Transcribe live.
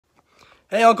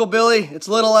Hey, Uncle Billy, it's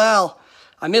little Al.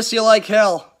 I miss you like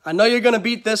hell. I know you're gonna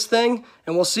beat this thing,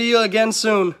 and we'll see you again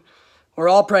soon. We're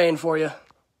all praying for you.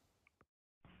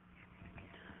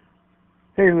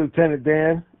 Hey, Lieutenant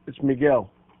Dan, it's Miguel.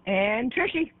 And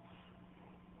Trishy.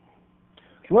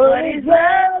 What is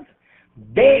love?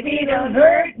 Baby, don't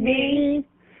hurt me.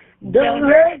 Don't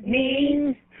hurt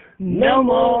me no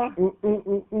more.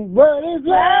 What is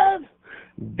love?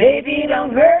 Baby,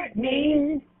 don't hurt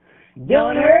me.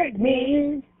 Don't hurt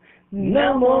me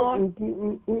no more.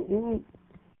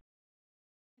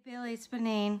 Billy, it's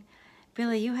Benine.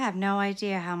 Billy, you have no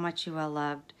idea how much you are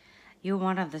loved. You're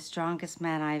one of the strongest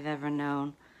men I've ever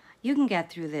known. You can get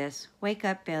through this. Wake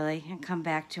up, Billy, and come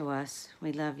back to us.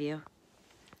 We love you.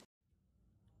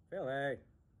 Phil, hey,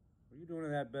 what are you doing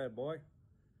in that bed, boy?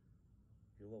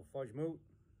 You little fudge moot?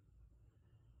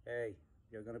 Hey,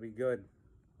 you're gonna be good.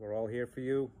 We're all here for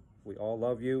you. We all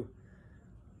love you.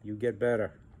 You get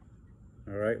better.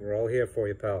 All right, we're all here for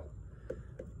you, pal.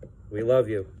 We love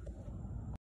you.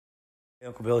 Hey,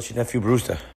 Uncle Bill, it's your nephew,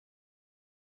 Brewster.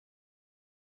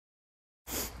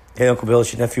 Hey, Uncle Bill,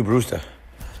 it's your nephew, Brewster.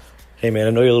 Hey, man, I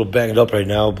know you're a little banged up right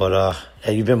now, but,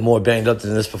 hey, you've been more banged up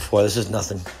than this before. This is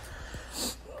nothing.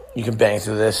 You can bang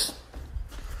through this.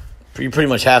 You pretty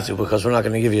much have to, because we're not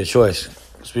going to give you a choice,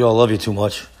 because we all love you too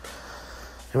much.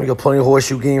 And we got plenty of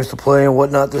horseshoe games to play and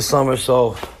whatnot this summer,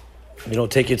 so,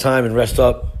 take your time and rest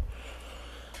up.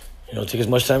 Take as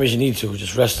much time as you need to.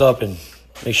 Just rest up and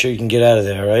make sure you can get out of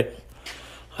there, all right?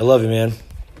 I love you, man,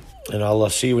 and I'll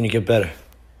see you when you get better.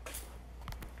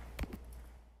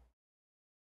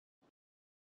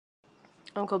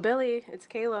 Uncle Billy, it's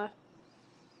Kayla.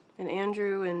 And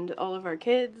Andrew and all of our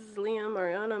kids, Liam,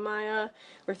 Ariana, Maya.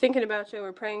 We're thinking about you.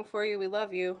 We're praying for you. We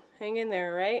love you. Hang in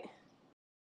there, right?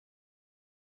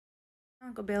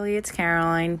 Uncle Billy, it's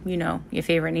Caroline, your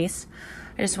favorite niece.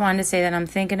 I just wanted to say that I'm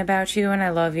thinking about you and I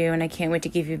love you and I can't wait to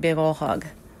give you a big ol' hug.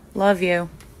 Love you.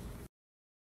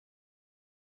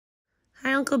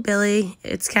 Hi, Uncle Billy.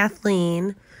 It's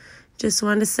Kathleen. Just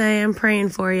wanted to say I'm praying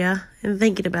for you and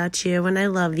thinking about you and I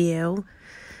love you.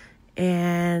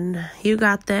 And you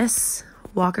got this.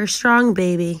 Walk her strong,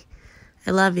 baby.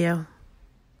 I love you.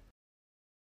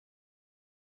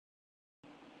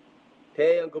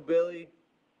 Hey, Uncle Billy,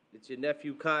 it's your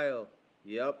nephew Kyle.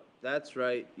 Yep, that's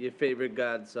right, your favorite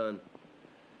godson.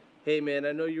 Hey, man,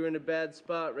 I know you're in a bad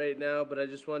spot right now, but I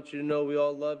just want you to know we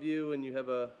all love you, and you have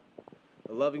a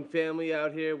loving family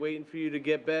out here waiting for you to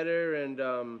get better, and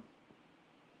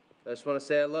I just want to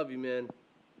say I love you, man.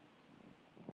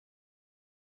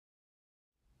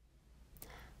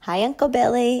 Hi, Uncle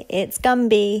Billy. It's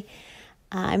Gumby.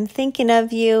 I'm thinking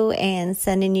of you and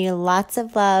sending you lots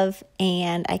of love,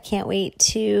 and I can't wait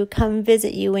to come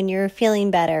visit you when you're feeling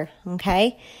better,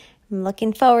 okay? I'm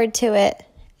looking forward to it.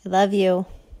 I love you.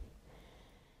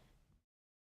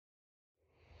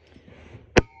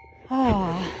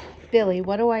 Billy,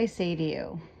 what do I say to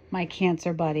you? My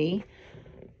cancer buddy,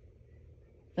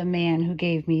 the man who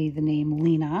gave me the name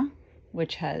Lena,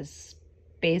 which has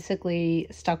basically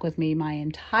stuck with me my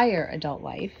entire adult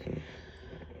life.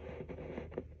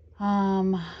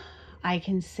 I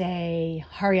can say,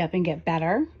 hurry up and get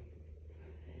better.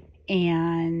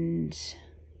 And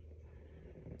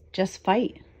just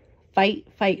fight. Fight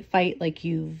like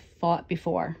you've fought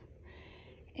before.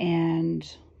 And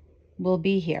we'll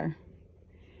be here.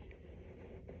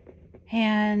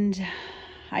 And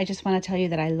I just want to tell you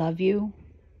that I love you.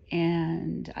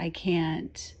 And I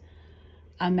can't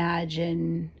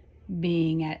imagine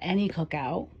being at any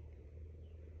cookout,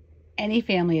 any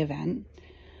family event,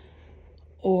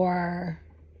 or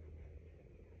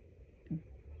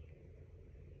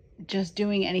just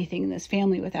doing anything in this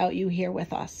family without you here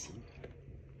with us.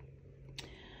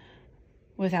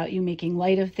 Without you making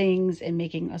light of things and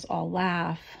making us all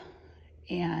laugh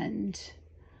and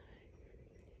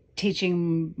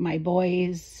teaching my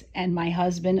boys and my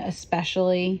husband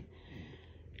especially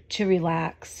to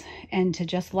relax and to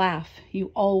just laugh.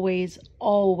 You always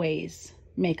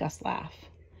make us laugh.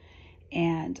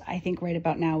 And I think right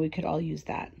about now we could all use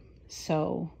that.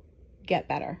 So get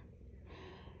better.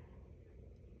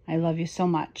 I love you so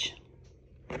much.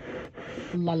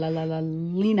 La la la la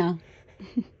Lena.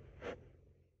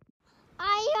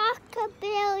 Hi, Uncle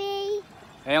Billy.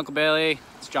 Hey, Uncle Billy.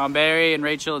 It's John Barry and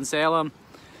Rachel in Salem.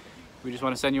 We just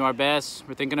want to send you our best.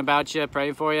 We're thinking about you,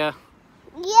 praying for you.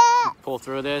 Yeah. Pull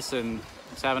through this and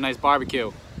let's have a nice barbecue.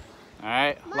 All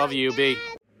right? Love you, B.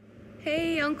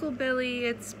 Hey, Uncle Billy.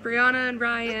 It's Brianna and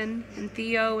Ryan and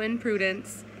Theo and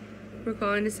Prudence. We're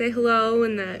calling to say hello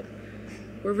and that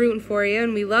we're rooting for you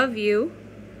and we love you.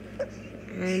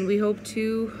 And we hope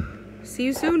to see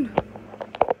you soon.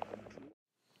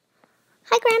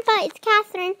 Grandpa. It's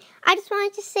Catherine. I just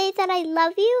wanted to say that I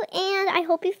love you, and I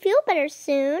hope you feel better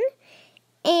soon.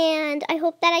 And I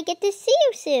hope that I get to see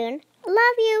you soon.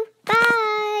 Love you.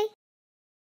 Bye.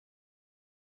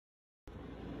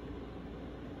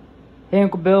 Hey,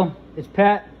 Uncle Bill. It's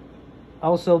Pat.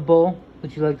 Also Bull,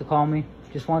 what you like to call me.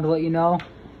 Just wanted to let you know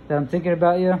that I'm thinking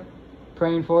about you,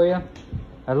 praying for you.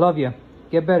 I love you.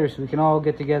 Get better so we can all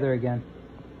get together again.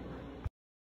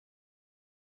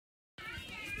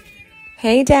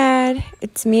 Hey Dad,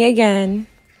 it's me again,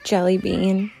 Jelly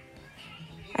Bean.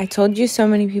 I told you so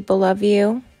many people love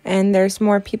you, and there's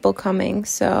more people coming,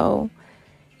 so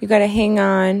you gotta hang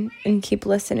on and keep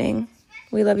listening.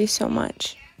 We love you so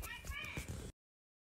much.